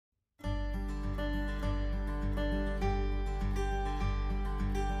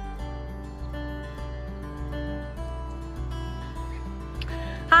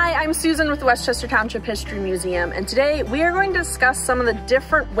Hi, I'm Susan with the Westchester Township History Museum, and today we are going to discuss some of the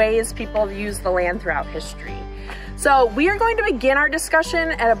different ways people have used the land throughout history. So we are going to begin our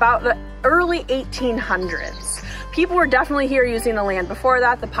discussion at about the early 1800s. People were definitely here using the land before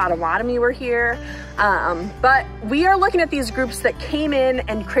that. The Potawatomi were here, but we are looking at these groups that came in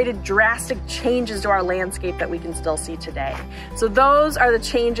and created drastic changes to our landscape that we can still see today. So those are the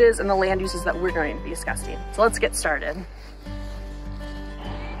changes in the land uses that we're going to be discussing. So let's get started.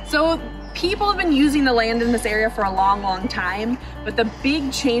 So people have been using the land in this area for a long time, but the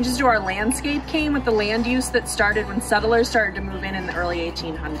big changes to our landscape came with the land use that started when settlers started to move in the early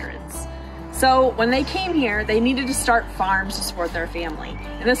 1800s. So when they came here, they needed to start farms to support their family.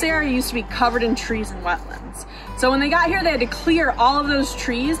 And this area used to be covered in trees and wetlands. So when they got here, they had to clear all of those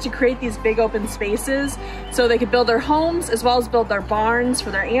trees to create these big open spaces so they could build their homes as well as build their barns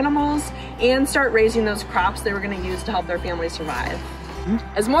for their animals and start raising those crops they were going to use to help their family survive.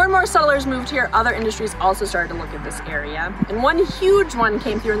 As more and more settlers moved here, other industries also started to look at this area. And one huge one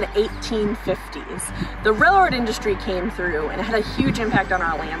came through in the 1850s. The railroad industry came through and it had a huge impact on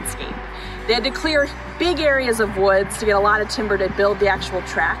our landscape. They had to clear big areas of woods to get a lot of timber to build the actual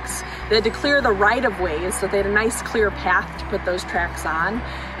tracks. They had to clear the right-of-ways so they had a nice clear path to put those tracks on.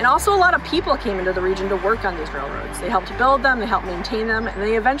 And also a lot of people came into the region to work on these railroads. They helped build them, they helped maintain them, and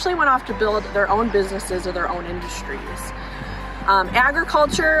they eventually went off to build their own businesses or their own industries.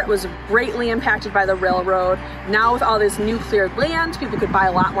 Agriculture was greatly impacted by the railroad. Now with all this new cleared land, people could buy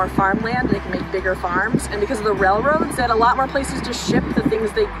a lot more farmland, they could make bigger farms, and because of the railroads, they had a lot more places to ship the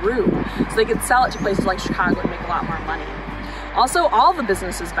things they grew. So they could sell it to places like Chicago and make a lot more money. Also, all the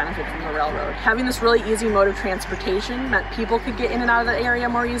businesses benefit from the railroad. Having this really easy mode of transportation meant people could get in and out of the area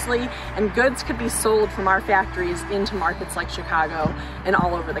more easily, and goods could be sold from our factories into markets like Chicago and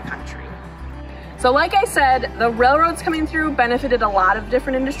all over the country. So like I said, the railroads coming through benefited a lot of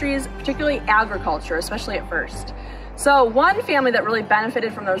different industries, particularly agriculture, especially at first. So one family that really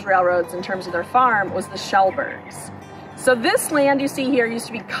benefited from those railroads in terms of their farm was the Shellbergs. So this land you see here used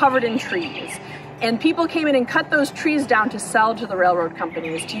to be covered in trees, and people came in and cut those trees down to sell to the railroad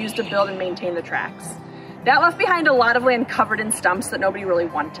companies to use to build and maintain the tracks. That left behind a lot of land covered in stumps that nobody really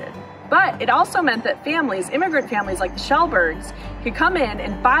wanted. But it also meant that families, immigrant families like the Shellbergs, could come in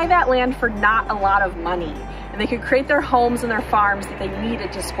and buy that land for not a lot of money. And they could create their homes and their farms that they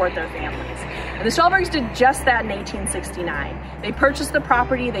needed to support their families. And the Shellbergs did just that in 1869. They purchased the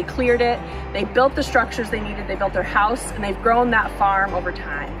property, they cleared it, they built the structures they needed, they built their house, and they've grown that farm over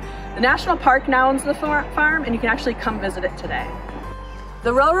time. The National Park now owns the farm, and you can actually come visit it today.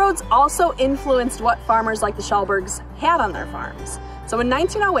 The railroads also influenced what farmers like the Shellbergs had on their farms. So in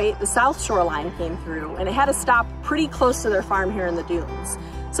 1908, the South Shore Line came through and it had to stop pretty close to their farm here in the dunes.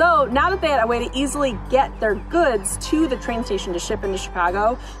 So now that they had a way to easily get their goods to the train station to ship into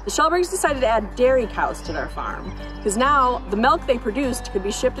Chicago, the Shellbergs decided to add dairy cows to their farm, because now the milk they produced could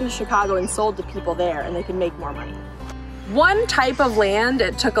be shipped into Chicago and sold to people there, and they could make more money. One type of land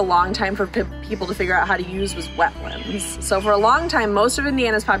it took a long time for people to figure out how to use was wetlands. So for a long time, most of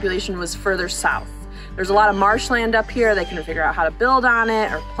Indiana's population was further south. There's a lot of marshland up here. They couldn't figure out how to build on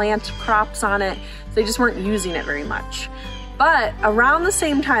it or plant crops on it. So they just weren't using it very much. But around the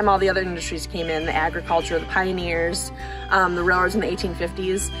same time all the other industries came in, the agriculture, the pioneers, the railroads in the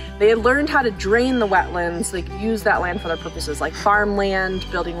 1850s, they had learned how to drain the wetlands so they could use that land for their purposes like farmland,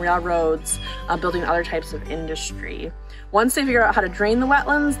 building railroads, building other types of industry. Once they figured out how to drain the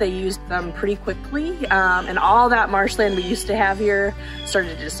wetlands, they used them pretty quickly, and all that marshland we used to have here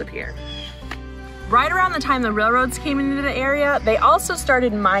started to disappear. Right around the time the railroads came into the area, they also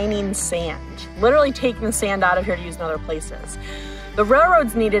started mining sand, literally taking the sand out of here to use in other places. The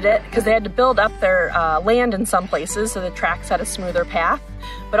railroads needed it because they had to build up their land in some places so the tracks had a smoother path.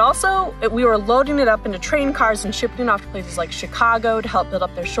 But also, we were loading it up into train cars and shipping it off to places like Chicago to help build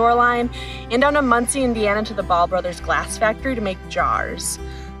up their shoreline, and down to Muncie, Indiana to the Ball Brothers glass factory to make jars.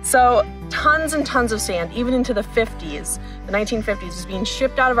 So tons and tons of sand, even into the 50s, the 1950s, was being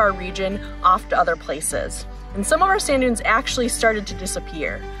shipped out of our region off to other places. And some of our sand dunes actually started to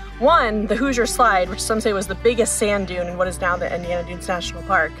disappear. One, the Hoosier Slide, which some say was the biggest sand dune in what is now the Indiana Dunes National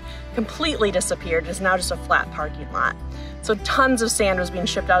Park, completely disappeared. It's now just a flat parking lot. So tons of sand was being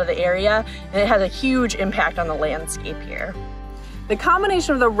shipped out of the area, and it had a huge impact on the landscape here. The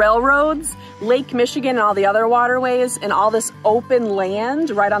combination of the railroads, Lake Michigan and all the other waterways, and all this open land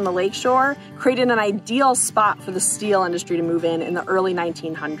right on the lakeshore created an ideal spot for the steel industry to move in the early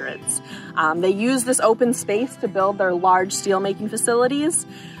 1900s. They used this open space to build their large steelmaking facilities.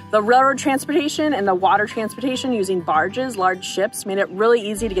 The railroad transportation and the water transportation using barges, large ships, made it really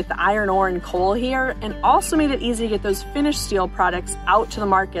easy to get the iron ore and coal here, and also made it easy to get those finished steel products out to the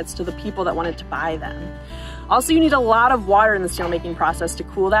markets to the people that wanted to buy them. Also, you need a lot of water in the steelmaking process to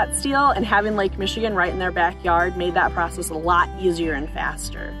cool that steel, and having Lake Michigan right in their backyard made that process a lot easier and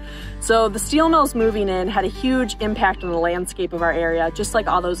faster. So the steel mills moving in had a huge impact on the landscape of our area, just like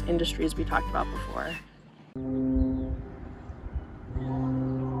all those industries we talked about before.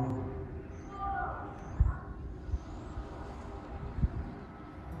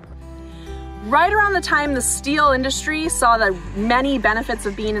 Right around the time the steel industry saw the many benefits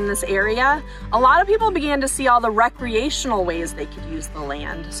of being in this area, a lot of people began to see all the recreational ways they could use the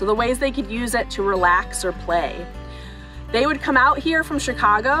land. So the ways they could use it to relax or play. They would come out here from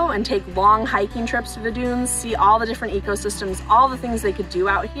Chicago and take long hiking trips to the dunes, see all the different ecosystems, all the things they could do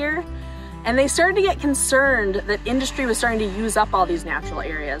out here. And they started to get concerned that industry was starting to use up all these natural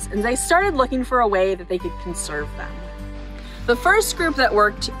areas, and they started looking for a way that they could conserve them. The first group that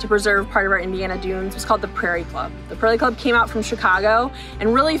worked to preserve part of our Indiana dunes was called the Prairie Club. The Prairie Club came out from Chicago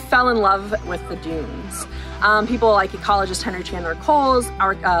and really fell in love with the dunes. People like ecologist Henry Chandler Coles,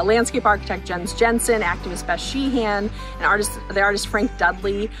 landscape architect Jens Jensen, activist Beth Sheehan, and the artist Frank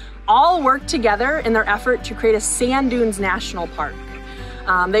Dudley, all worked together in their effort to create a sand dunes national park.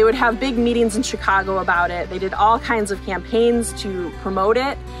 They would have big meetings in Chicago about it. They did all kinds of campaigns to promote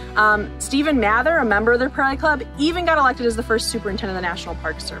it. Stephen Mather, a member of the Prairie Club, even got elected as the first superintendent of the National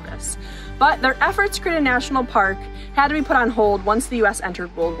Park Service. But their efforts to create a national park had to be put on hold once the US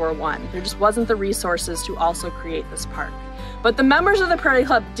entered World War I. There just wasn't the resources to also create this park. But the members of the Prairie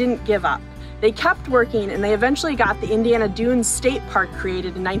Club didn't give up. They kept working, and they eventually got the Indiana Dunes State Park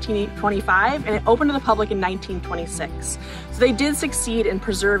created in 1925, and it opened to the public in 1926. So they did succeed in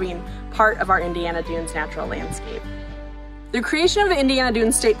preserving part of our Indiana Dunes natural landscape. The creation of the Indiana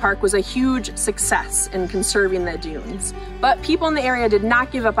Dunes State Park was a huge success in conserving the dunes, but people in the area did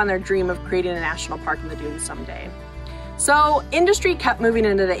not give up on their dream of creating a national park in the dunes someday. So industry kept moving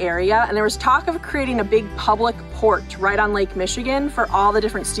into the area, and there was talk of creating a big public port right on Lake Michigan for all the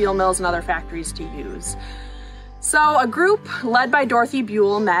different steel mills and other factories to use. So a group led by Dorothy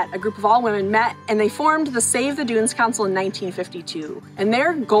Buell a group of all women met, and they formed the Save the Dunes Council in 1952. And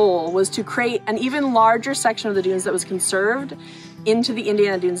their goal was to create an even larger section of the dunes that was conserved into the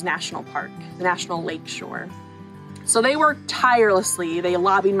Indiana Dunes National Park, the National Lake Shore. So they worked tirelessly. They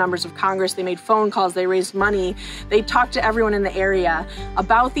lobbied members of Congress, they made phone calls, they raised money, they talked to everyone in the area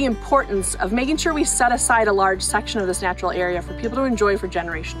about the importance of making sure we set aside a large section of this natural area for people to enjoy for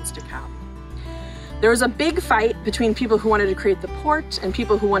generations to come. There was a big fight between people who wanted to create the port and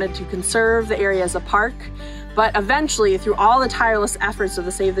people who wanted to conserve the area as a park. But eventually, through all the tireless efforts of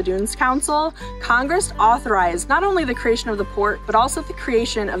the Save the Dunes Council, Congress authorized not only the creation of the port, but also the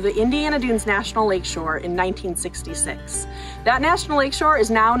creation of the Indiana Dunes National Lakeshore in 1966. That National Lakeshore is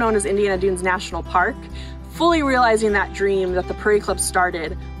now known as Indiana Dunes National Park, fully realizing that dream that the Prairie Club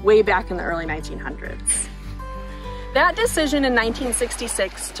started way back in the early 1900s. That decision in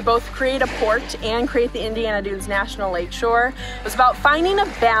 1966 to both create a port and create the Indiana Dunes National Lakeshore was about finding a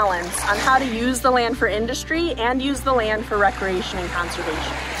balance on how to use the land for industry and use the land for recreation and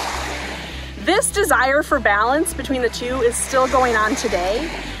conservation. This desire for balance between the two is still going on today,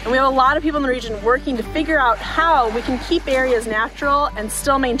 and we have a lot of people in the region working to figure out how we can keep areas natural and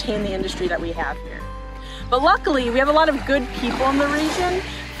still maintain the industry that we have here. But luckily, we have a lot of good people in the region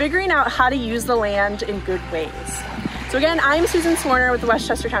figuring out how to use the land in good ways. So again, I'm Susan Swarner with the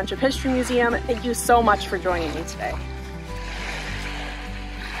Westchester Township History Museum. Thank you so much for joining me today.